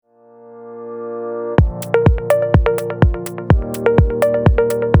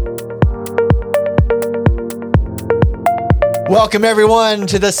Welcome everyone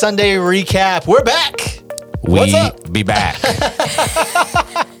to the Sunday recap. We're back. What's up? Be back.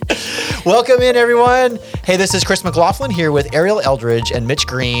 Welcome in everyone. Hey, this is Chris McLaughlin here with Ariel Eldridge and Mitch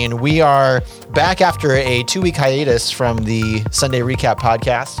Green. We are back after a 2-week hiatus from the Sunday recap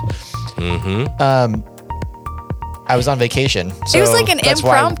podcast. I was on vacation. So it was like an that's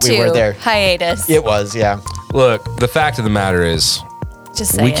why impromptu we weren't there. hiatus. It was, yeah. Look, the fact of the matter is,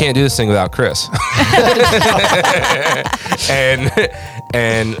 Just say we it. can't do this thing without Chris.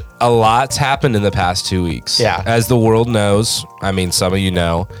 and a lot's happened in the past 2 weeks. Yeah. As the world knows, I mean, some of you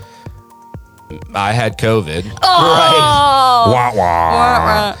know, I had COVID. Oh, Wah,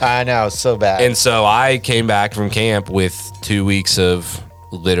 wah. I know, so bad. And so I came back from camp with 2 weeks of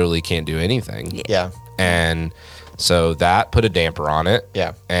literally can't do anything. yeah, And so that put a damper on it.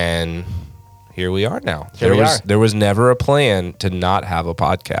 yeah. And here we are now. Here we are. There was never a plan to not have a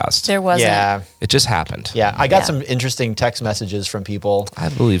podcast. there wasn't. Yeah, It just happened. yeah. I got Yeah. some interesting text messages from people. I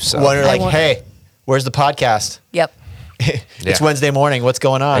believe so. Wondering like, want- hey, where's the podcast? Yep. It's Yeah. Wednesday morning. What's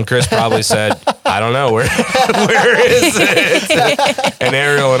going on? And Chris probably said, I don't know, where is it? And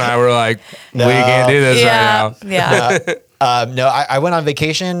Ariel and I were like, No. we can't do this Yeah. right now. Yeah. No, I went on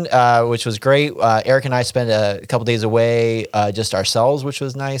vacation, which was great. Eric and I spent a couple days away just ourselves, which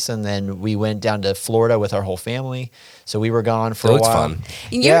was nice. And then we went down to Florida with our whole family. So we were gone for It a looks while. fun.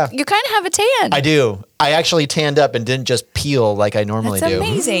 Yeah. You kind of have a tan. I do. I actually tanned up and didn't just peel like I normally That's do.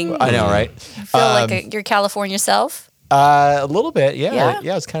 amazing. I know, right? I feel like your California self. A little bit, yeah.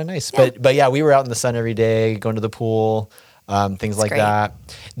 Yeah? It's kind of nice. But yeah, we were out in the sun every day, going to the pool, things like great. that.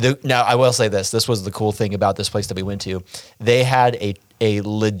 Now, I will say this. This was the cool thing about this place that we went to. They had a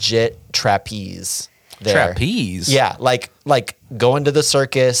legit trapeze there. Trapeze? Yeah, like going to the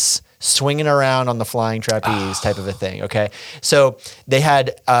circus, swinging around on the flying trapeze type of a thing, okay? So they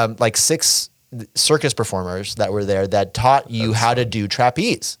had like 6 circus performers that were there that taught you how to do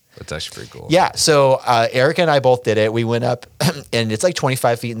trapeze. That's actually pretty cool. Yeah. So Eric and I both did it. We went up and it's like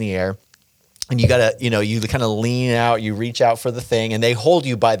 25 feet in the air. And you gotta, you kind of lean out, you reach out for the thing, and they hold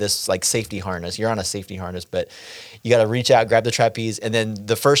you by this like safety harness. You're on a safety harness, but you gotta reach out, grab the trapeze, and then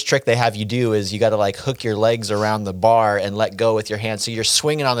the first trick they have you do is you gotta like hook your legs around the bar and let go with your hands. So you're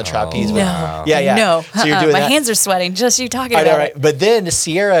swinging on the trapeze. with- No. Yeah. No. So you're doing My that. hands are sweating just you talking I about know, right? it. But then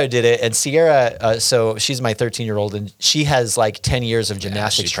Sierra did it, and Sierra, so she's my 13-year-old, and she has like 10 years of She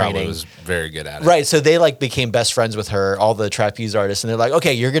gymnastics probably training. was very good at it. Right. So they like became best friends with her, all the trapeze artists, and they're like,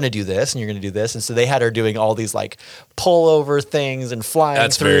 okay, you're going to do this and you're going to do this. And so they had her doing all these like pullover things and flying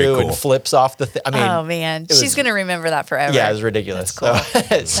That's very through cool. and flips off the thing. I mean, Oh man, was- she's gonna remember that forever. yeah, it was ridiculous. That's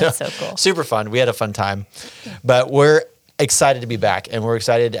cool. So, That's so cool. Super fun. We had a fun time, but we're excited to be back, and we're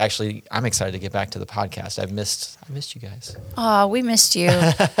excited. Actually, I'm excited to get back to the podcast. I missed you guys. Oh, we missed you.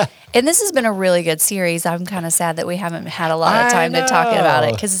 And this has been a really good series. I'm kind of sad that we haven't had a lot of time to talk about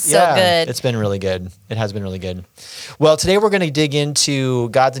it because it's so good. It's been really good. It has been really good. Well, today we're going to dig into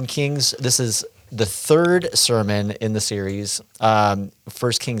Gods and Kings. This is the 3rd sermon in the series, 1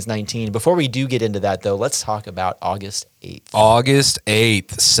 Kings 19. Before we do get into that, though, let's talk about August 8th. August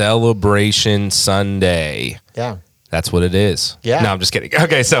 8th, Celebration Sunday. Yeah. That's what it is. Yeah. No, I'm just kidding.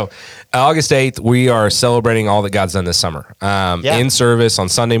 Okay, so August 8th, we are celebrating all that God's done this summer. In service on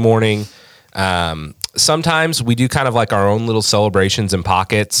Sunday morning. Sometimes we do kind of like our own little celebrations in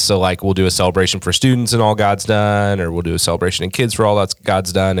pockets. So like we'll do a celebration for students and all God's done, or we'll do a celebration in kids for all that's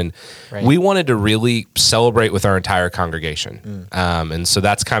God's done. And Right. we wanted to really celebrate with our entire congregation. And so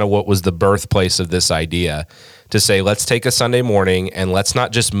that's kind of what was the birthplace of this idea, to say, let's take a Sunday morning and let's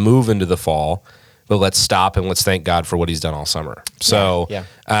not just move into the fall, but let's stop and let's thank God for what he's done all summer. So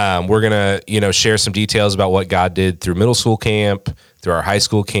we're going to, share some details about what God did through middle school camp, through our high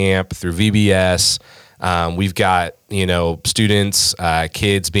school camp, through VBS. We've got, students,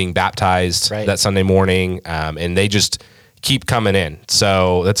 kids being baptized that Sunday morning, and they just keep coming in.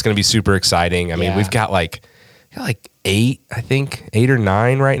 So that's going to be super exciting. I mean, we've got like 8 or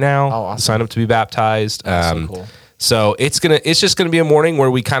 9 right now. Oh, awesome. Sign up to be baptized. So cool. So it's just gonna be a morning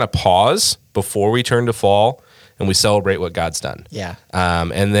where we kind of pause before we turn to fall and we celebrate what God's done. Yeah.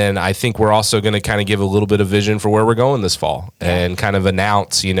 And then I think we're also going to kind of give a little bit of vision for where we're going this fall and kind of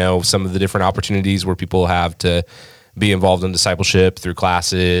announce, some of the different opportunities where people have to be involved in discipleship through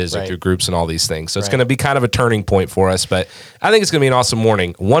classes or through groups and all these things. So it's going to be kind of a turning point for us, but I think it's going to be an awesome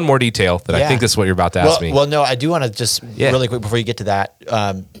morning. One more detail that I think this is what you're about to ask me. Well, no, I do want to just really quick before you get to that.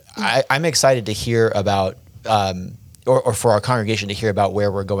 I'm excited to hear about, or for our congregation to hear about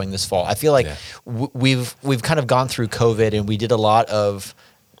where we're going this fall. I feel like we've kind of gone through COVID, and we did a lot of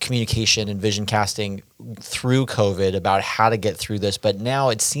communication and vision casting through COVID about how to get through this. But now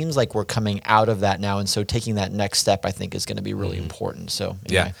it seems like we're coming out of that now. And so taking that next step, I think, is going to be really important. So,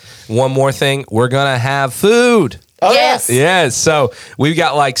 anyway. Yeah. One more thing, we're going to have food. Oh, Yes. Yes. So we've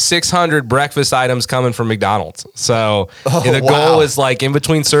got like 600 breakfast items coming from McDonald's. So the goal is like in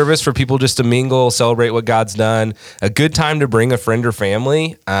between service for people just to mingle, celebrate what God's done. A good time to bring a friend or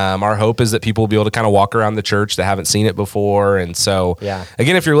family. Our hope is that people will be able to kind of walk around the church that haven't seen it before. And so,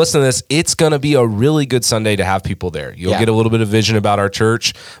 again, if you're listening to this, it's going to be a really good Sunday to have people there. You'll get a little bit of vision about our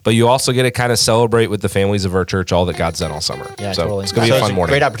church, but you also get to kind of celebrate with the families of our church all that God's done all summer. Yeah, so totally. It's going to be a fun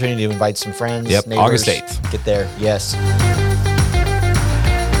morning. Great opportunity to invite some friends. Yep, neighbors, August 8th. Get there. Yes.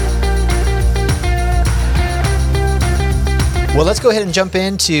 Well, let's go ahead and jump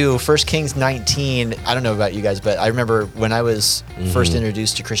into 1 Kings 19. I don't know about you guys, but I remember when I was first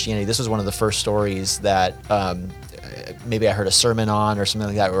introduced to Christianity, this was one of the first stories that maybe I heard a sermon on or something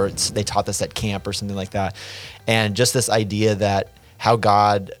like that, or they taught this at camp or something like that. And just this idea that how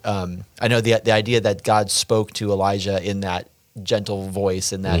God, I know the idea that God spoke to Elijah in that gentle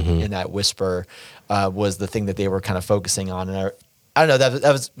voice, in that whisper, was the thing that they were kind of focusing on. And I don't know,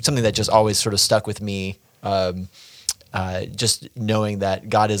 that was something that just always sort of stuck with me. Just knowing that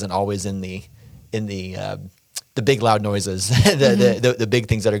God isn't always in the big loud noises, the big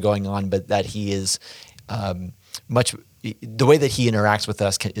things that are going on, but that He is the way that He interacts with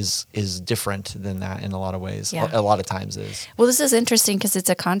us is different than that in a lot of ways. Yeah. A lot of times is. Well, this is interesting because it's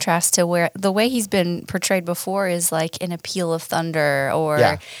a contrast to where the way He's been portrayed before is like an peal of thunder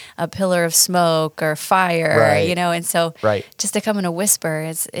or a pillar of smoke or fire, and so just to come in a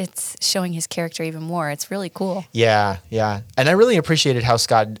whisper, it's showing His character even more. It's really cool. Yeah. And I really appreciated how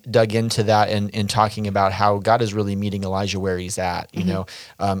Scott dug into that in talking about how God is really meeting Elijah where he's at. You know,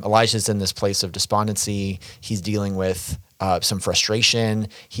 Elijah's in this place of despondency. He's dealing with some frustration.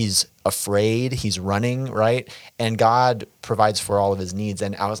 He's afraid. He's running, right? And God provides for all of his needs.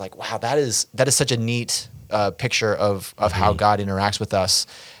 And I was like, wow, that is such a neat picture of how God interacts with us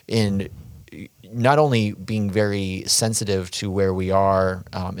in not only being very sensitive to where we are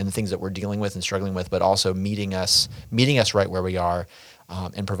and the things that we're dealing with and struggling with, but also meeting us right where we are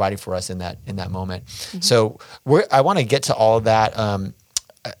and providing for us in that moment. So I want to get to all of that.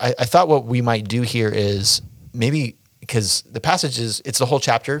 I thought what we might do here is maybe, because the passage it's the whole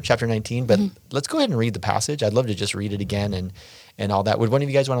chapter 19, but let's go ahead and read the passage. I'd love to just read it again and all that. Would one of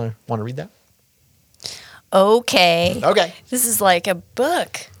you guys want to read that? Okay. This is like a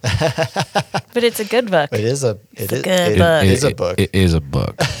book, but it's a good book. It is a book. It is a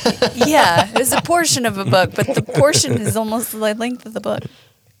book. Yeah, it's a portion of a book, but the portion is almost the length of the book.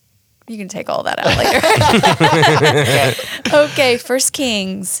 You can take all that out later. Okay, 1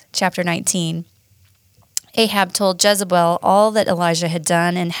 Kings chapter 19. Ahab told Jezebel all that Elijah had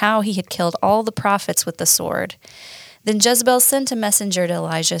done and how he had killed all the prophets with the sword. Then Jezebel sent a messenger to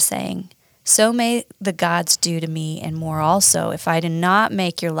Elijah, saying, "So may the gods do to me, and more also, if I do not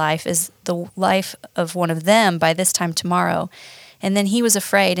make your life as the life of one of them by this time tomorrow." And then he was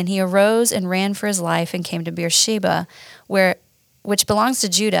afraid, and he arose and ran for his life and came to Beersheba, which belongs to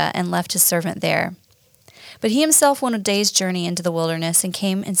Judah, and left his servant there. But he himself went a day's journey into the wilderness and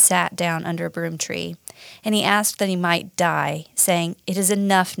came and sat down under a broom tree. And he asked that he might die, saying, "It is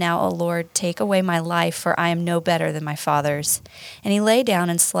enough now, O Lord, take away my life, for I am no better than my fathers." And he lay down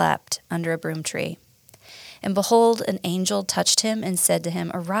and slept under a broom tree. And behold, an angel touched him and said to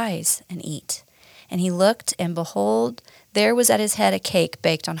him, "Arise and eat." And he looked, and behold, there was at his head a cake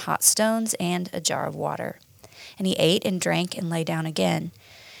baked on hot stones and a jar of water. And he ate and drank and lay down again.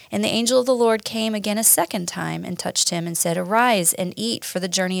 And the angel of the Lord came again a second time and touched him and said, "Arise and eat, for the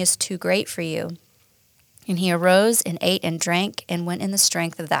journey is too great for you." And he arose and ate and drank and went in the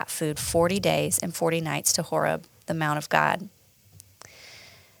strength of that food 40 days and 40 nights to Horeb, the mount of God.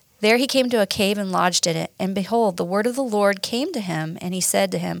 There he came to a cave and lodged in it. And behold, the word of the Lord came to him, and he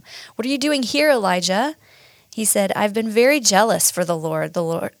said to him, "What are you doing here, Elijah?" He said, "I've been very jealous for the Lord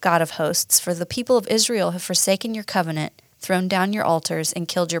God of hosts, for the people of Israel have forsaken your covenant, thrown down your altars, and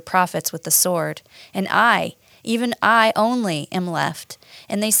killed your prophets with the sword. And I, even I only, am left,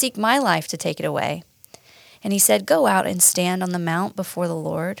 and they seek my life to take it away." And he said, "Go out and stand on the mount before the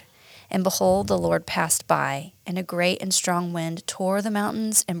Lord." And behold, the Lord passed by, and a great and strong wind tore the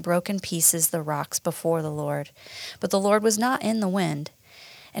mountains and broke in pieces the rocks before the Lord. But the Lord was not in the wind.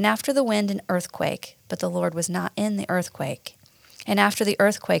 And after the wind an earthquake, but the Lord was not in the earthquake. And after the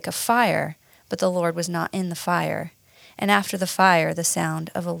earthquake a fire, but the Lord was not in the fire. And after the fire the sound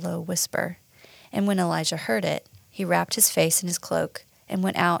of a low whisper. And when Elijah heard it, he wrapped his face in his cloak, and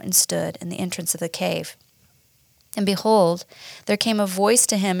went out and stood in the entrance of the cave. And behold, there came a voice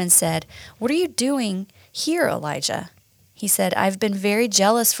to him and said, "What are you doing here, Elijah?" He said, "I've been very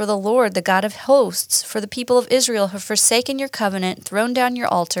jealous for the Lord, the God of hosts, for the people of Israel have forsaken your covenant, thrown down your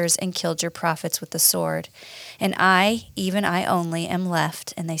altars, and killed your prophets with the sword. And I, even I only, am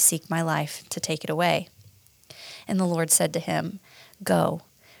left, and they seek my life to take it away." And the Lord said to him, "Go,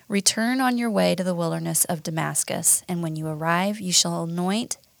 return on your way to the wilderness of Damascus, and when you arrive, you shall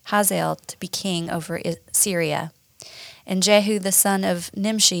anoint Hazael to be king over Syria. And Jehu the son of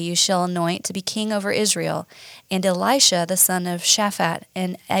Nimshi you shall anoint to be king over Israel. And Elisha the son of Shaphat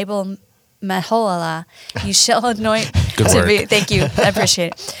and Abel Meholah you shall anoint Good to work. be, thank you, I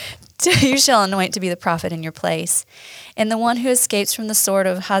appreciate it. You shall anoint to be the prophet in your place. And the one who escapes from the sword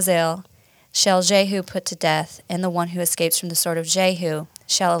of Hazael shall Jehu put to death, and the one who escapes from the sword of Jehu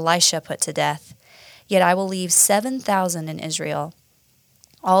shall Elisha put to death. Yet I will leave 7,000 in Israel,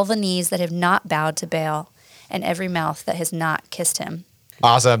 all the knees that have not bowed to Baal, and every mouth that has not kissed him.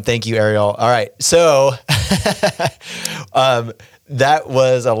 Awesome. Thank you, Ariel. All right. So that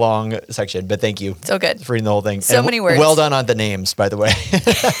was a long section, but thank you So good. for reading the whole thing. So And many words. Well done on the names, by the way.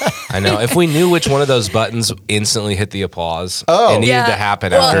 I know. If we knew which one of those buttons instantly hit the applause, Oh. it needed Yeah. to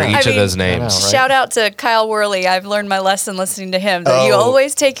happen Well, after I each of mean- those I know, names. right? Shout out to Kyle Worley. I've learned my lesson listening to him that you Oh.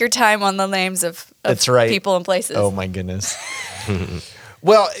 always take your time on the names of That's right. people and places. Oh my goodness.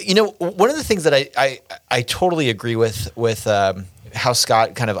 Well, you know, one of the things that I totally agree with how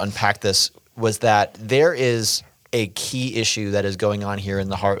Scott kind of unpacked this was that there is a key issue that is going on here in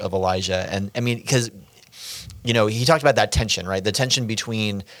the heart of Elijah. And I mean, because, you know, he talked about that tension, right? The tension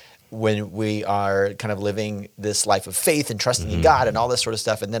between when we are kind of living this life of faith and trusting in God and all this sort of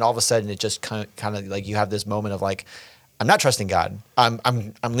stuff. And then all of a sudden it just kind of like you have this moment of like, I'm not trusting God. I'm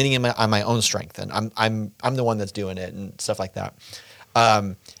leaning on my own strength, and I'm the one that's doing it and stuff like that.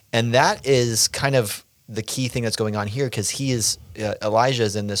 And that is kind of the key thing that's going on here, because Elijah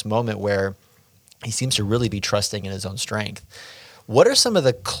is in this moment where he seems to really be trusting in his own strength. What are some of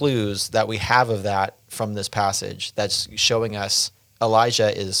the clues that we have of that from this passage that's showing us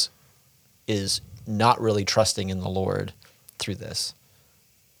Elijah is not really trusting in the Lord through this?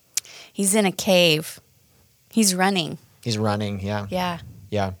 He's in a cave. He's running. He's running, yeah.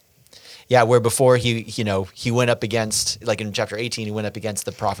 Yeah. Yeah, where before he went up against, like in chapter 18, he went up against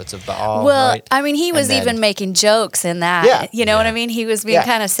the prophets of Baal, Well, right? I mean, he was And then- even making jokes in that. Yeah. You know what I Yeah. mean? He was being Yeah.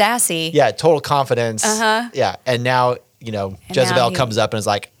 kind of sassy. Yeah, total confidence. Uh-huh. Yeah, and now, now Jezebel he- comes up and is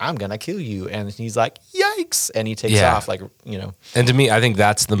like, I'm going to kill you. And he's like, yikes. And he takes Yeah. off like. And to me, I think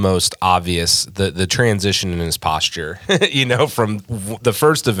that's the most obvious, the transition in his posture, from the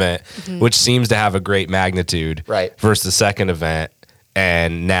first event, which seems to have a great magnitude, Right. versus the second event,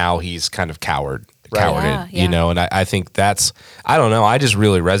 and now he's kind of cowarded, Yeah, yeah. and I think that's, I don't know, I just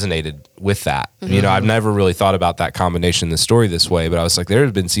really resonated with that. I've never really thought about that combination in the story this way, but I was like, there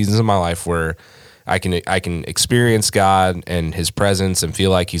have been seasons in my life where I can experience God and his presence and feel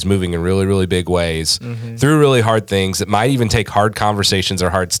like he's moving in really, really big ways through really hard things that might even take hard conversations or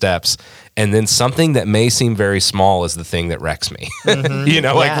hard steps. And then something that may seem very small is the thing that wrecks me,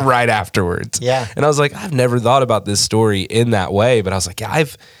 like right afterwards. Yeah. And I was like, I've never thought about this story in that way, but I was like, yeah,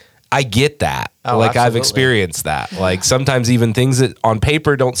 I get that. Oh, like I've absolutely. experienced that. Like sometimes even things that on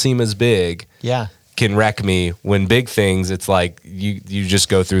paper don't seem as big Yeah. can wreck me, when big things, it's like you just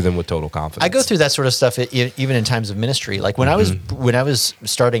go through them with total confidence. I go through that sort of stuff even in times of ministry. Like when I was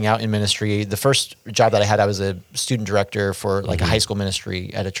starting out in ministry, the first job that I had, I was a student director for like a high school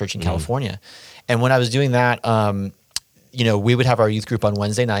ministry at a church in California. And when I was doing that, we would have our youth group on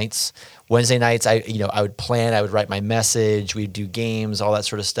Wednesday nights. Wednesday nights, I would plan, I would write my message, we'd do games, all that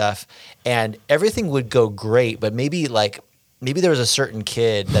sort of stuff. And everything would go great, but maybe there was a certain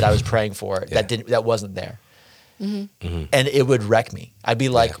kid that I was praying for that wasn't there. And it would wreck me. I'd be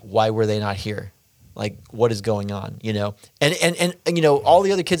like, why were they not here? Like, what is going on? And all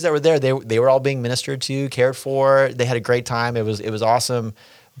the other kids that were there, they were all being ministered to, cared for. They had a great time. It was awesome.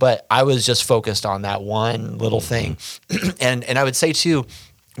 But I was just focused on that one little thing. And I would say too,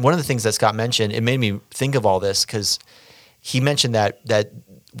 one of the things that Scott mentioned, it made me think of all this, because he mentioned that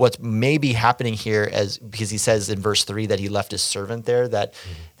what's maybe happening here, because he says in verse 3 that he left his servant there,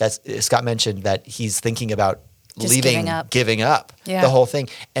 that's Scott mentioned that he's thinking about Just leaving, giving up Yeah. the whole thing.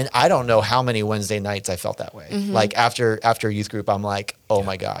 And I don't know how many Wednesday nights I felt that way. Like after youth group, I'm like, oh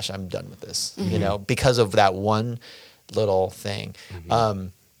my gosh, I'm done with this, because of that one little thing.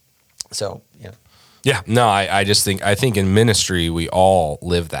 So yeah. Yeah, no, I think in ministry we all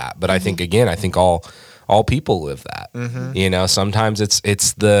live that, but I think all people live that. Sometimes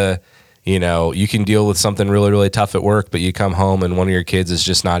it's the You know, you can deal with something really, really tough at work, but you come home and one of your kids is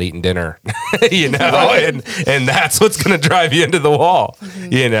just not eating dinner, you know, and that's what's going to drive you into the wall,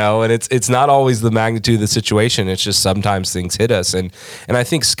 you know, and it's not always the magnitude of the situation. It's just sometimes things hit us. And I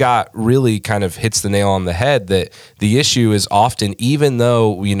think Scott really kind of hits the nail on the head that the issue is often, even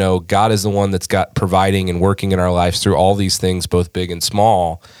though, you know, God is the one that's got providing and working in our lives through all these things, both big and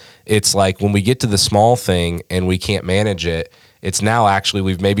small, it's like when we get to the small thing and we can't manage it, it's now actually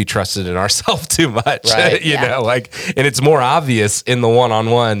we've maybe trusted in ourselves too much, right, you know, like, and it's more obvious in the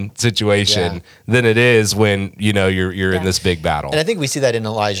one-on-one situation than it is when, you know, you're in this big battle. And I think we see that in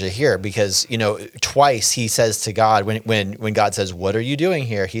Elijah here because, you know, twice he says to God, when God says, "What are you doing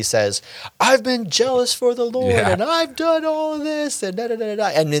here?" He says, "I've been jealous for the Lord and I've done all of this and da da da da."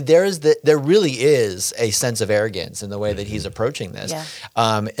 And there really is a sense of arrogance in the way that he's approaching this.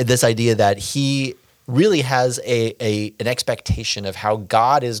 Yeah. This idea that he really has an expectation of how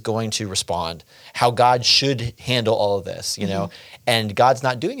God is going to respond, how God should handle all of this, you know, and God's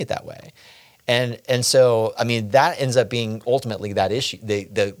not doing it that way. And so, I mean, that ends up being ultimately that issue,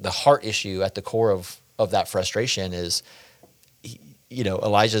 the heart issue at the core of that frustration is, you know,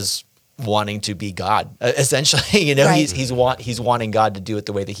 Elijah's wanting to be God, essentially, you know, right. he's wanting God to do it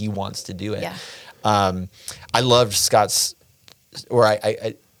the way that he wants to do it. Yeah. I loved Scott's, or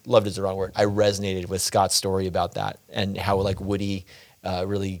I loved is the wrong word. I resonated with Scott's story about that and how like Woody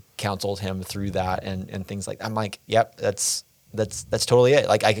really counseled him through that and things like that. I'm like, yep, that's totally it.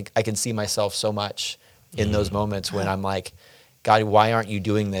 Like I can see myself so much in those moments when I'm like, God, why aren't you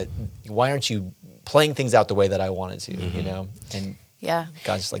doing that? Why aren't you playing things out the way that I wanted to, you know? And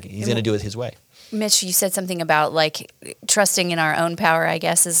God's just like, he's going to do it his way. Mitch, you said something about like trusting in our own power, I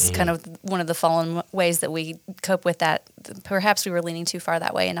guess, is kind of one of the fallen ways that we cope with that. Perhaps we were leaning too far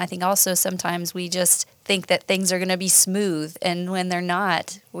that way. And I think also sometimes we just think that things are going to be smooth. And when they're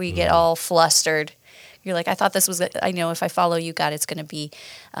not, we get all flustered. You're like, I thought this was, I know if I follow you, God, it's going to be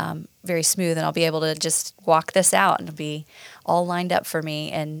very smooth and I'll be able to just walk this out and it'll be all lined up for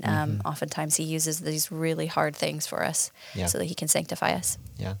me. And oftentimes he uses these really hard things for us so that he can sanctify us.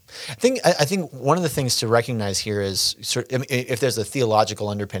 Yeah. I think one of the things to recognize here is if there's a theological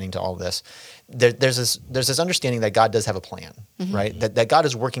underpinning to all this, there's this understanding that God does have a plan, right? That God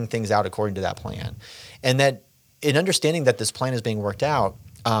is working things out according to that plan. And that in understanding that this plan is being worked out,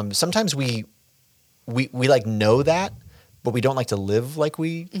 sometimes we like know that, but we don't like to live like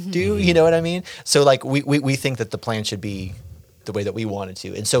we do. You know what I mean? So like we think that the plan should be the way that we want it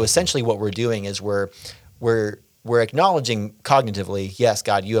to. And so essentially what we're doing is we're acknowledging cognitively, yes,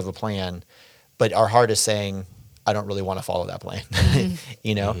 God, you have a plan, but our heart is saying, I don't really want to follow that plan.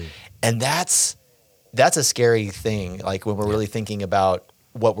 You know? And that's a scary thing. Like when we're really thinking about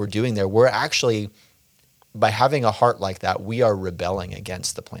what we're doing there, we're actually, by having a heart like that, we are rebelling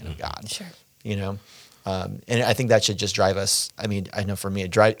against the plan of God. Sure. You know? And I think that should just drive us. I mean, I know for me, it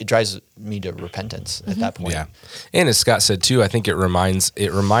drives me to repentance at that point. Yeah. And as Scott said too, I think it reminds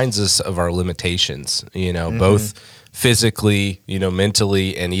us of our limitations, you know, both physically, you know,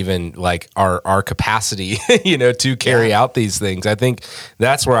 mentally, and even like our capacity, you know, to carry out these things. I think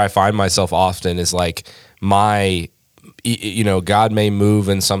that's where I find myself often is like you know, God may move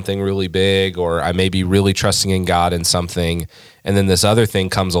in something really big, or I may be really trusting in God in something, and then this other thing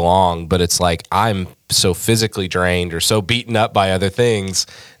comes along, but it's like I'm so physically drained or so beaten up by other things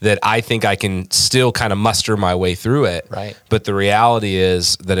that I think I can still kind of muster my way through it. Right. But the reality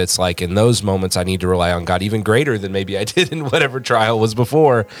is that it's like in those moments I need to rely on God even greater than maybe I did in whatever trial was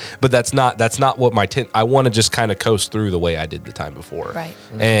before. But that's not what I want to just kind of coast through the way I did the time before. Right.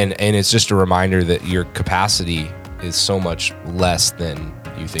 And it's just a reminder that your capacity is so much less than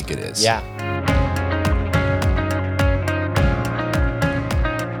you think it is. Yeah.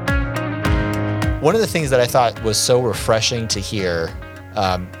 One of the things that I thought was so refreshing to hear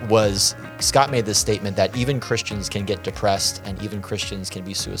was Scott made this statement that even Christians can get depressed and even Christians can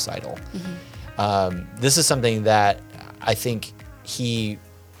be suicidal. This is something that I think he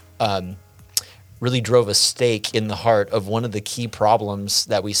really drove a stake in the heart of one of the key problems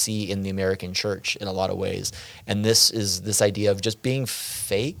that we see in the American church in a lot of ways. And this is this idea of just being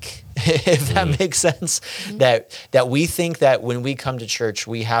fake, if that makes sense, that we think that when we come to church,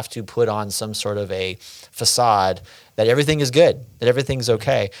 we have to put on some sort of a facade that everything is good, that everything's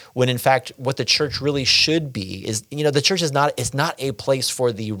okay. When in fact, what the church really should be is, you know, the church is not a place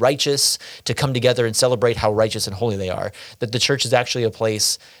for the righteous to come together and celebrate how righteous and holy they are. That the church is actually a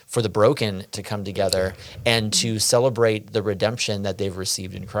place for the broken to come together and to celebrate the redemption that they've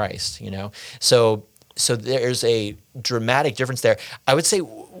received in Christ, you know? So there's a dramatic difference there. I would say,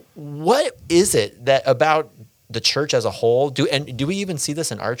 what is it that about the church as a whole? Do we even see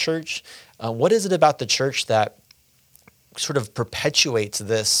this in our church? What is it about the church that sort of perpetuates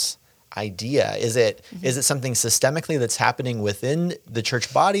this idea? Is it something systemically that's happening within the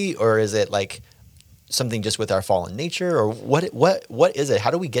church body, or is it like something just with our fallen nature, or what is it?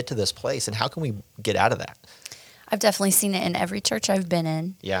 How do we get to this place, and how can we get out of that? I've definitely seen it in every church I've been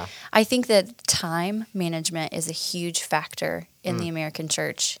in. Yeah. I think that time management is a huge factor in the American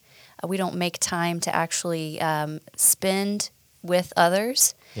church. We don't make time to actually spend with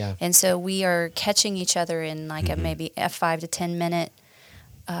others. Yeah. And so we are catching each other in like maybe a 5 to 10 minute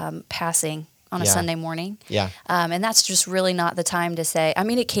passing on a Sunday morning. Yeah. And that's just really not the time to say, I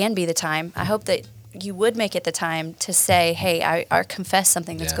mean, it can be the time. I hope that you would make it the time to say, hey, I confess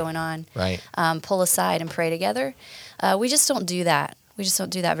something that's going on. Right. Pull aside and pray together. We just don't do that. We just don't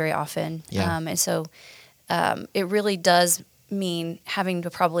do that very often. Yeah. And so it really does mean having to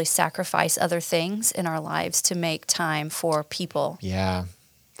probably sacrifice other things in our lives to make time for people. Yeah.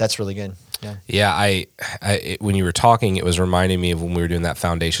 That's really good. Yeah. Yeah, when you were talking, it was reminding me of when we were doing that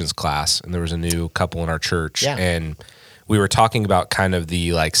foundations class, and there was a new couple in our church, and we were talking about kind of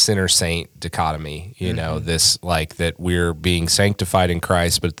the like sinner saint dichotomy, you know, this like that we're being sanctified in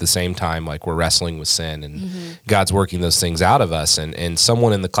Christ, but at the same time, like we're wrestling with sin, and God's working those things out of us. And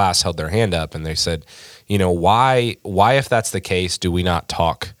someone in the class held their hand up and they said, you know, why if that's the case, do we not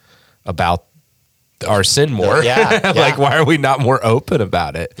talk about our sin more? Like, why are we not more open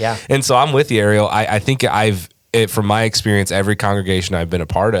about it? Yeah. And so I'm with you, Ariel. I think from my experience, every congregation I've been a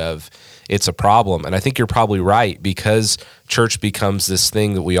part of, it's a problem. And I think you're probably right, because church becomes this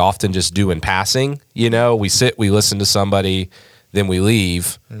thing that we often just do in passing. You know, we sit, we listen to somebody, then we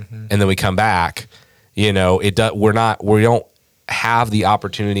leave, and then we come back. You know, we don't have the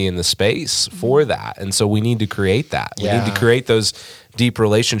opportunity in the space for that. And so we need to create that. We need to create those deep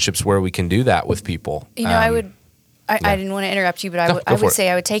relationships where we can do that with people. You know, I didn't want to interrupt you, but I would say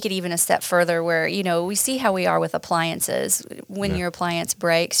I would take it even a step further where, you know, we see how we are with appliances. When your appliance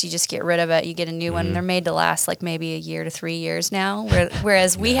breaks, you just get rid of it. You get a new one. And they're made to last like maybe a year to 3 years now.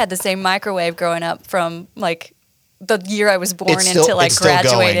 Whereas we had the same microwave growing up from like the year I was born until I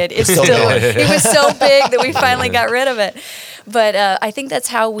graduated. It was so big that we finally got rid of it. But I think that's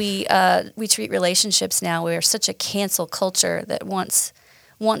how we treat relationships now. We're such a cancel culture that once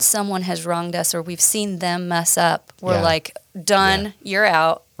someone has wronged us or we've seen them mess up, we're like, done, you're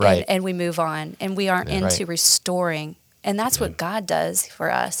out, and we move on. And we aren't into restoring. And that's what God does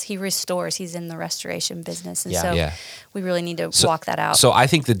for us. He restores. He's in the restoration business. And so we really need to walk that out. So I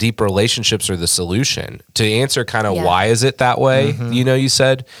think the deep relationships are the solution. To answer kind of why is it that way, you know, you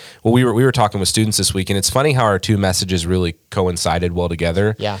said, well, we were talking with students this week, and it's funny how our two messages really coincided well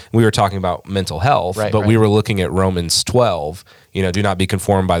together. Yeah. We were talking about mental health, but we were looking at Romans 12, you know, do not be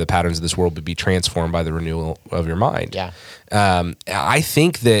conformed by the patterns of this world, but be transformed by the renewal of your mind. Yeah. I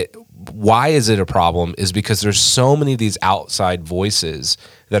think that why is it a problem is because there's so many of these outside voices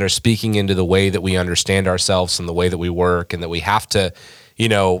that are speaking into the way that we understand ourselves and the way that we work, and that we have to, you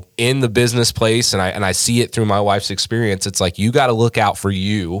know, in the business place. And I see it through my wife's experience. It's like, you got to look out for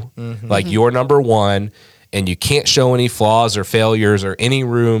you, like you're number one, and you can't show any flaws or failures or any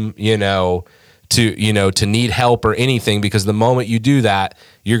room, you know, to need help or anything, because the moment you do that,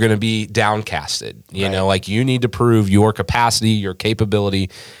 you're going to be downcasted. You know, like you need to prove your capacity, your capability,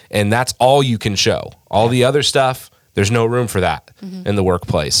 and that's all you can show. All the other stuff, there's no room for that in the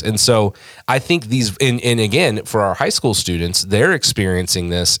workplace. And so I think these, and again, for our high school students, they're experiencing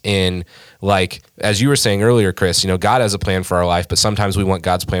this in, like, as you were saying earlier, Chris, you know, God has a plan for our life, but sometimes we want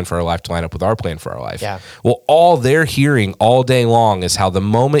God's plan for our life to line up with our plan for our life. Yeah. Well, all they're hearing all day long is how the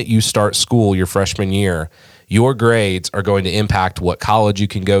moment you start school your freshman year, your grades are going to impact what college you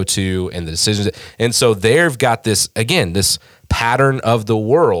can go to and the decisions. And so they've got this, again, this pattern of the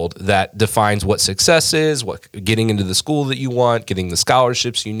world that defines what success is, what getting into the school that you want, getting the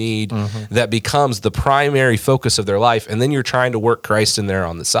scholarships you need, that becomes the primary focus of their life. And then you're trying to work Christ in there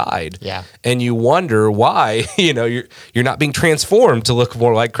on the side. Yeah. And you wonder why, you know, you're not being transformed to look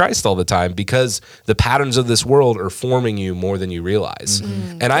more like Christ all the time, because the patterns of this world are forming you more than you realize.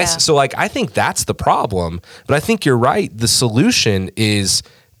 And I think that's the problem, but I think you're right. The solution is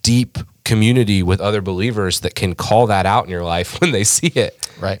deep community with other believers that can call that out in your life when they see it.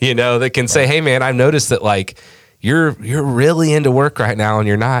 Right. You know, that can say, hey man, I've noticed that like you're really into work right now, and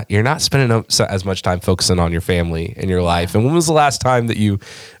you're not spending as much time focusing on your family and your life. And when was the last time that you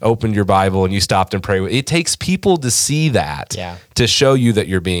opened your Bible and you stopped and prayed? It takes people to see that to show you that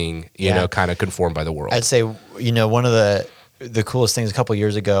you're being, you know, kind of conformed by the world. I'd say, you know, one of the coolest things, a couple of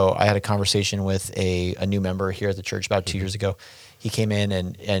years ago, I had a conversation with a new member here at the church about 2 years ago. He came in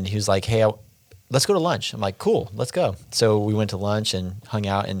and he was like, hey, let's go to lunch. I'm like, cool, let's go. So we went to lunch and hung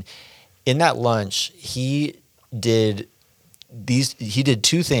out. And in that lunch, he did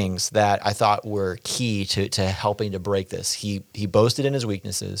two things that I thought were key to helping to break this. He boasted in his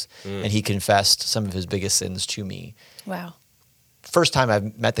weaknesses, and he confessed some of his biggest sins to me. Wow. First time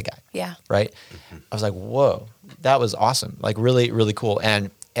I've met the guy. Yeah. Right. I was like, whoa, that was awesome. Like really, really cool.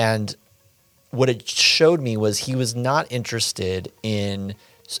 And what it showed me was he was not interested in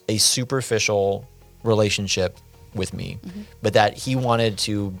a superficial relationship with me, but that he wanted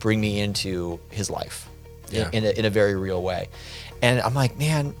to bring me into his life in a very real way. And I'm like,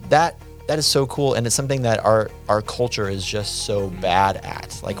 man, that is so cool. And it's something that our culture is just so bad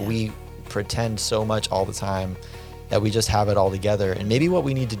at. Like we pretend so much all the time that we just have it all together. And maybe what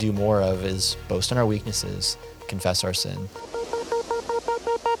we need to do more of is boast in our weaknesses, confess our sin.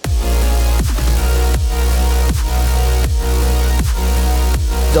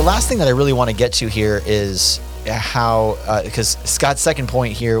 The last thing that I really want to get to here is how, because Scott's second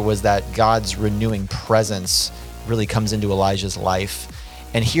point here was that God's renewing presence really comes into Elijah's life.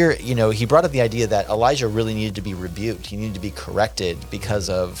 And here, he brought up the idea that Elijah really needed to be rebuked. He needed to be corrected because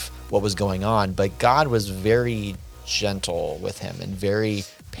of what was going on. But God was very gentle with him and very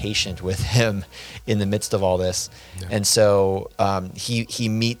patient with him in the midst of all this. Yeah. And so he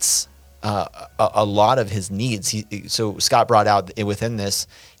meets a lot of his needs. So Scott brought out within this,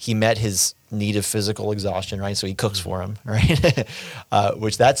 he met his need of physical exhaustion, right? So he cooks for him, right?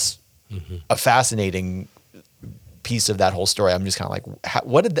 Which that's a fascinating piece of that whole story. I'm just kind of like,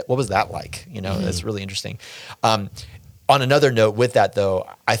 what was that like? That's really interesting. On another note with that though,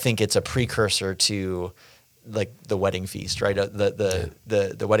 I think it's a precursor to like the wedding feast, right?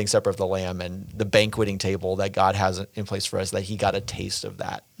 The wedding supper of the Lamb and the banqueting table that God has in place for us, that he got a taste of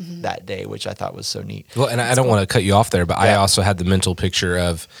that that day, which I thought was so neat. Well, and I don't want to cut you off there, but I also had the mental picture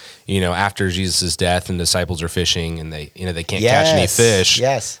of, after Jesus' death and disciples are fishing and they can't catch any fish.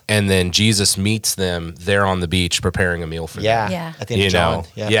 Yes. And then Jesus meets them there on the beach preparing a meal for them. Yeah. At the end of John.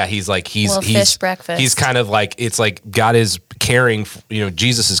 Yeah. He's like, he's fish breakfast. He's kind of like, it's like God is caring,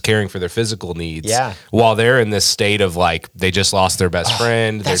 Jesus is caring for their physical needs. Yeah. While they're in this state of like, they just lost their best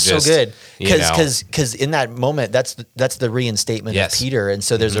friend. That's they're just, so good. Because in that moment, that's the reinstatement of Peter. And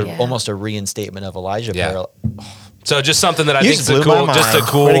so there's almost a reinstatement of Elijah. Yeah. So just something that I You think is just blew my mind. just a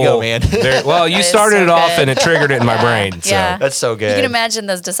cool. Way to go, man. Well, you started it off and it triggered it in my brain. So. Yeah. That's so good. You can imagine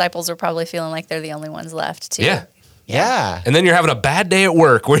those disciples were probably feeling like they're the only ones left too. Yeah. Yeah. And then you're having a bad day at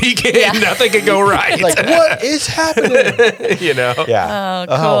work where you can't, nothing can go right. Like, what is happening? Yeah. Oh,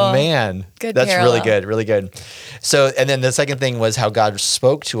 cool. Oh, man. Good That's parallel. really good. Really good. So, and then the second thing was how God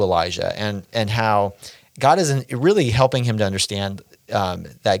spoke to Elijah and how God is really helping him to understand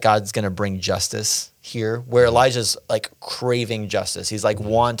that God's going to bring justice here, where Elijah's like craving justice. He's like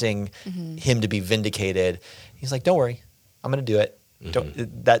wanting him to be vindicated. He's like, don't worry, I'm going to do it.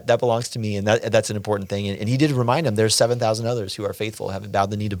 That belongs to me, and that's an important thing. And he did remind him there's 7,000 others who are faithful, haven't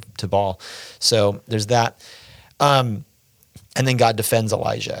bowed the knee to Baal. So there's that. And then God defends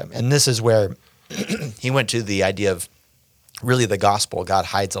Elijah, and this is where he went to the idea of really the gospel. God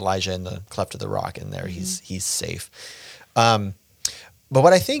hides Elijah in the cleft of the rock, and there he's safe. But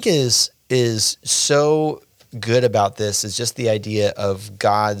what I think is so good about this is just the idea of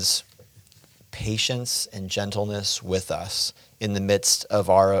God's patience and gentleness with us in the midst of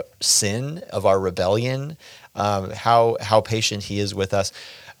our sin, of our rebellion, how patient he is with us.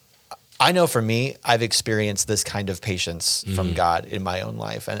 I know for me, I've experienced this kind of patience from God in my own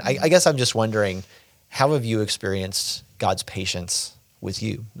life. And I guess I'm just wondering, how have you experienced God's patience with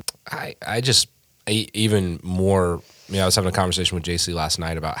you? Even more, I was having a conversation with JC last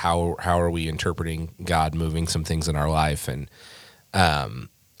night about how are we interpreting God moving some things in our life. And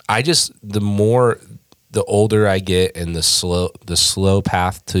the older I get and the slow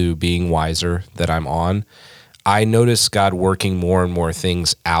path to being wiser that I'm on, I notice God working more and more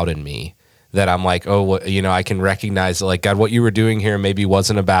things out in me that I'm like, I can recognize that, like, God, what you were doing here maybe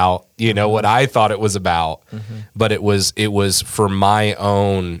wasn't about, what I thought it was about, but it was for my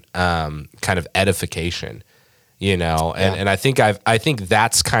own kind of edification, and I think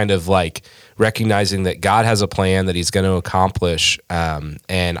that's kind of like recognizing that God has a plan that he's going to accomplish, and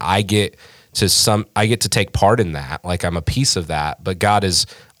I get to take part in that. Like, I'm a piece of that, but God is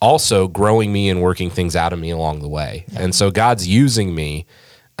also growing me and working things out of me along the way. Yeah. And so God's using me,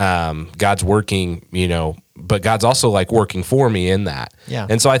 God's working, but God's also like working for me in that. Yeah.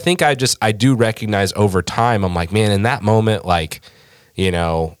 And so I think I do recognize over time, I'm like, man, in that moment, like,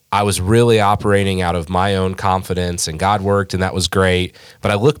 I was really operating out of my own confidence and God worked and that was great. But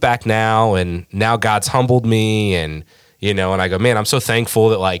I look back now and now God's humbled me and, you know, and I go, man, I'm so thankful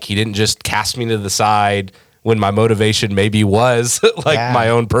that like he didn't just cast me to the side when my motivation maybe was like my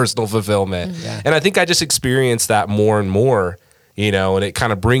own personal fulfillment. And I think I just experienced that more and more, you know, and it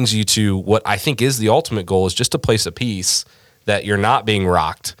kind of brings you to what I think is the ultimate goal, is just a place of peace that you're not being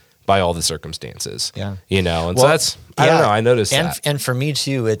rocked by all the circumstances. You know, and so that's, I don't know, I noticed that. And for me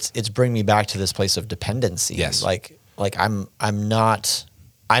too, it's bringing me back to this place of dependency. Yes. Like I'm not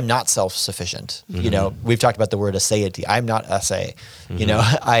self-sufficient. You know, we've talked about the word aseity. I'm not assay. You know,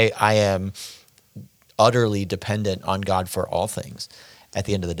 I am utterly dependent on God for all things at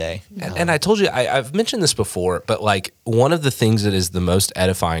the end of the day. And I told you, I've mentioned this before, but like one of the things that is the most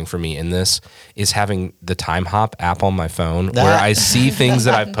edifying for me in this is having the Time Hop app on my phone where I see things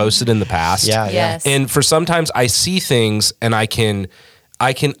that I've posted in the past. Yes. And for sometimes I see things and I can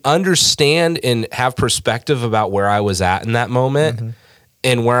understand and have perspective about where I was at in that moment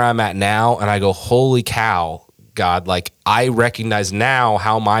and where I'm at now. And I go, holy cow, God, like I recognize now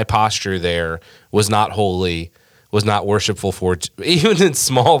how my posture there was not holy, was not worshipful for, even in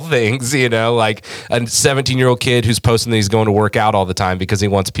small things, you know, like a 17-year-old kid who's posting that he's going to work out all the time because he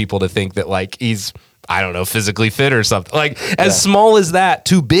wants people to think that like he's, I don't know, physically fit or something. Like as small as that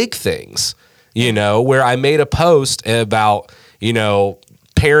to big things, you know, where I made a post about, you know,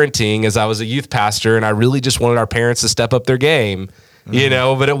 parenting as I was a youth pastor and I really just wanted our parents to step up their game. You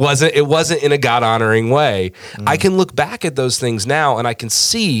know, but it wasn't in a God honoring way. I can look back at those things now and I can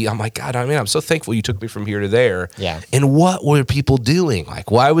see, I'm like, God, I mean, I'm so thankful you took me from here to there. And what were people doing? Like,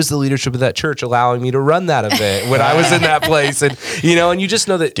 why was the leadership of that church allowing me to run that event when I was in that place? And, you know, and you just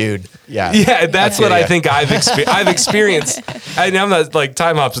know that, dude. That's what I think I've experienced. And I'm not like,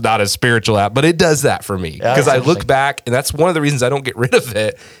 Time Hop's not a spiritual app, but it does that for me because I look back, and that's one of the reasons I don't get rid of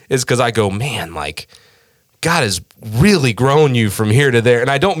it, is because I go, man, like, God has really grown you from here to there. And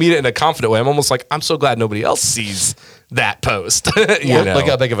I don't mean it in a confident way. I'm almost like, I'm so glad nobody else sees that post. You know? Look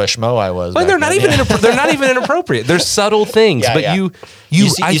how big of a schmo I was. But they're not even they're not even inappropriate. They're subtle things, but you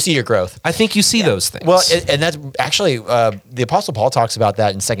see your growth. I think you see those things. Well, and that's actually the Apostle Paul talks about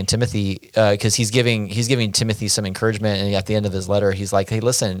that in 2 Timothy because he's giving Timothy some encouragement, and at the end of his letter, he's like, "Hey,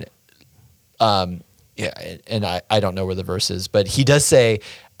 listen." And I don't know where the verse is, but he does say.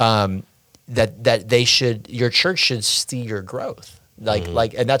 That your church should see your growth.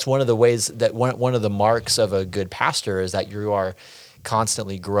 And that's one of the ways that one of the marks of a good pastor is that you are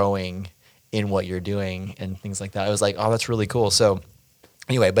constantly growing in what you're doing and things like that. I was like, oh, that's really cool. So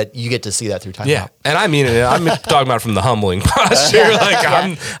anyway, but you get to see that through Time Hop. And I mean it. I'm talking about from the humbling posture.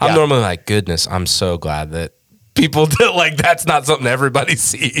 Like I'm normally like, goodness, I'm so glad that people do, like that's not something everybody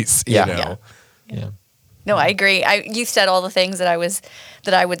sees. You know? No, I agree. You said all the things that I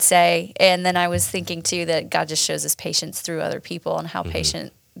would say, and then I was thinking too that God just shows His patience through other people and how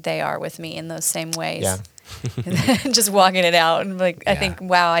patient they are with me in those same ways. And just walking it out, and like I think,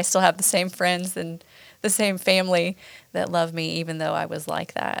 wow, I still have the same friends and the same family that love me, even though I was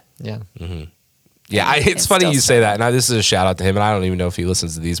like that. It's funny you say that. And this is a shout out to him, and I don't even know if he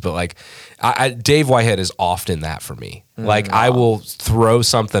listens to these, but like Dave Whitehead is often that for me. Like I will throw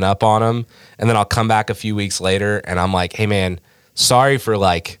something up on him, and then I'll come back a few weeks later, and I'm like, hey man, sorry for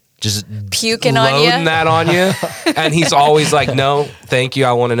like just puking on you, loading that on you. And he's always like, no, thank you,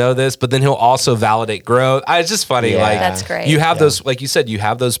 I want to know this. But then he'll also validate growth. It's just funny. Like that's great. You have those, like you said, you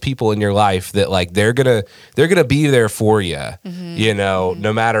have those people in your life that like they're gonna be there for you, you know,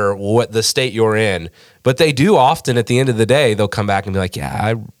 no matter what the state you're in. But they do often at the end of the day, they'll come back and be like, yeah,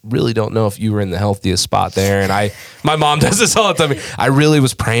 I really don't know if you were in the healthiest spot there. And my mom does this all the time. I really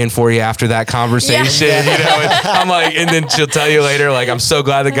was praying for you after that conversation, you know, and I'm like, and then she'll tell you later, like, I'm so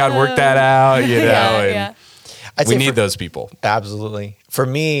glad that God worked that out, you know, and we need those people. Absolutely. For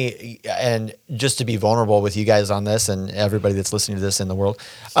me, and just to be vulnerable with you guys on this and everybody that's listening to this in the world,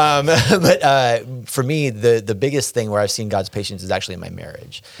 but for me, the biggest thing where I've seen God's patience is actually in my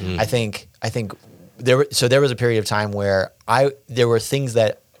marriage. I think there was a period of time where there were things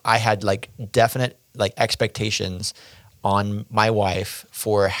that I had like definite like expectations on my wife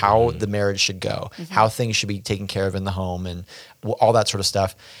for how the marriage should go, how things should be taken care of in the home, and all that sort of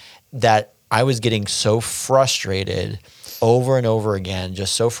stuff, that I was getting so frustrated over and over again,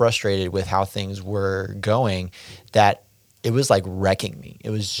 just so frustrated with how things were going that it was like wrecking me.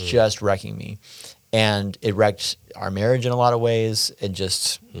 It was just wrecking me. And it wrecked our marriage in a lot of ways. It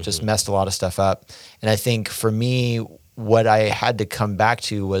just messed a lot of stuff up. And I think for me, what I had to come back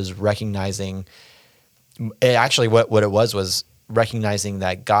to was recognizing, actually what it was recognizing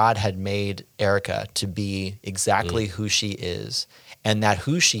that God had made Erica to be exactly who she is, and that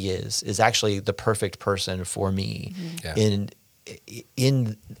who she is actually the perfect person for me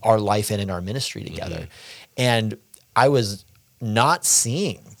in our life and in our ministry together. And I was not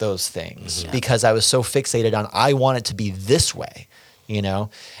seeing those things because I was so fixated on, I want it to be this way, you know?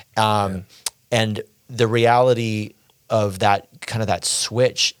 And the reality of that kind of that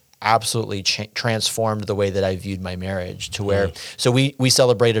switch absolutely transformed the way that I viewed my marriage to where, so we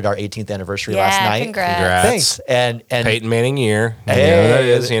celebrated our 18th anniversary last night. Congrats. Thanks. And Peyton Manning year. You Hey. know who that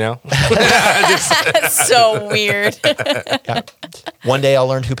is, you know. That's so weird. one day I'll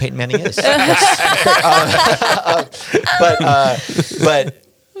learn who Peyton Manning is.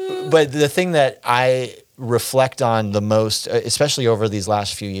 But the thing that I reflect on the most, especially over these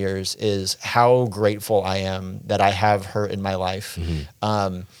last few years, is how grateful I am that I have her in my life,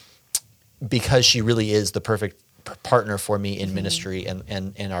 because she really is the perfect partner for me in ministry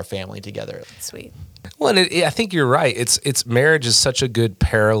and in our family together. Sweet. Well, and I think you're right. It's marriage is such a good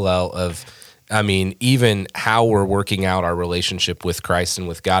parallel of, I mean, even how we're working out our relationship with Christ and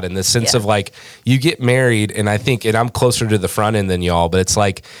with God in the sense of like, you get married, and I think, and I'm closer to the front end than y'all, but it's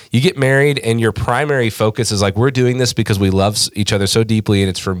like you get married and your primary focus is like, we're doing this because we love each other so deeply and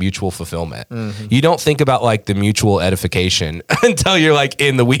it's for mutual fulfillment. You don't think about like the mutual edification until you're like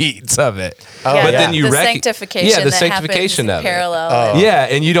in the weeds of it. But then you the sanctification, the sanctification of parallel. Yeah,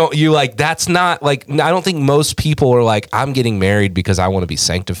 and you like, that's not like, I don't think most people are like, I'm getting married because I want to be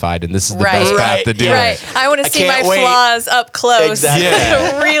sanctified and this is the best path to do it. I want to see my can't wait. flaws up close. Exactly.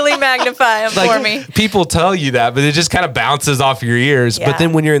 Yeah. Really magnify them for me. People tell you that, but it just kind of bounces off your ears. Yeah. But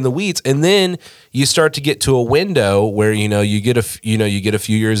then when you're in the weeds, and then you start to get to a window where you get a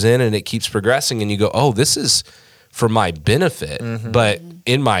few years in, and it keeps progressing, and you go, oh, this is for my benefit, but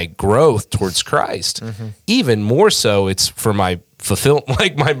in my growth towards Christ, even more so, it's for my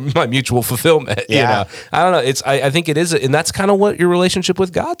my mutual fulfillment. You know, I don't know. I think it is, and that's kind of what your relationship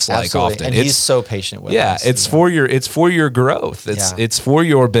with God's like often. And he's so patient with us. It's for your growth. It's for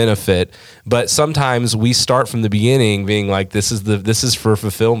your benefit. But sometimes we start from the beginning being like, this is for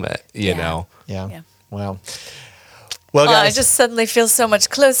fulfillment. You know. Yeah. Well, guys, I just suddenly feel so much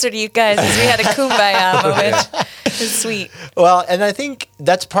closer to you guys as we had a kumbaya moment. It's sweet. Well, and I think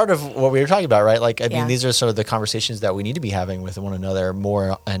that's part of what we were talking about, right? Like, I mean, Yeah. these are sort of the conversations that we need to be having with one another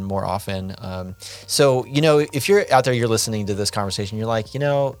more and more often. So, if you're out there, you're listening to this conversation, you're like,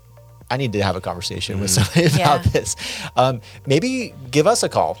 I need to have a conversation with somebody about this. Maybe give us a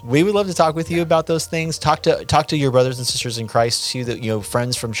call. We would love to talk with you about those things. Talk to your brothers and sisters in Christ, to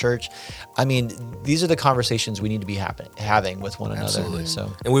friends from church. I mean, these are the conversations we need to be having with one another. Absolutely.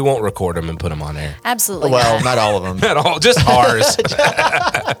 So, And we won't record them and put them on air. Absolutely. well, not all of them. At all, just ours.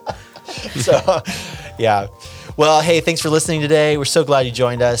 So, yeah. Well, hey, thanks for listening today. We're so glad you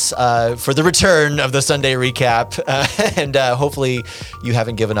joined us for the return of the Sunday recap. And hopefully you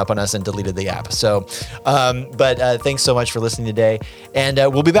haven't given up on us and deleted the app. So, but thanks so much for listening today. And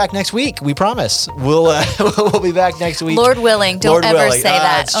we'll be back next week. We promise. We'll be back next week. Lord willing. Don't ever say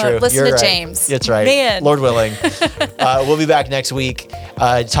that. That's true. Listen You're to right. James. That's right. Man. Lord willing. We'll be back next week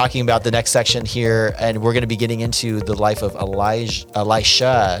talking about the next section here. And we're going to be getting into the life of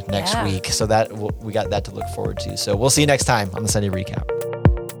Elisha next week. So we got that to look forward to. So we'll see you next time on the Sunday Recap.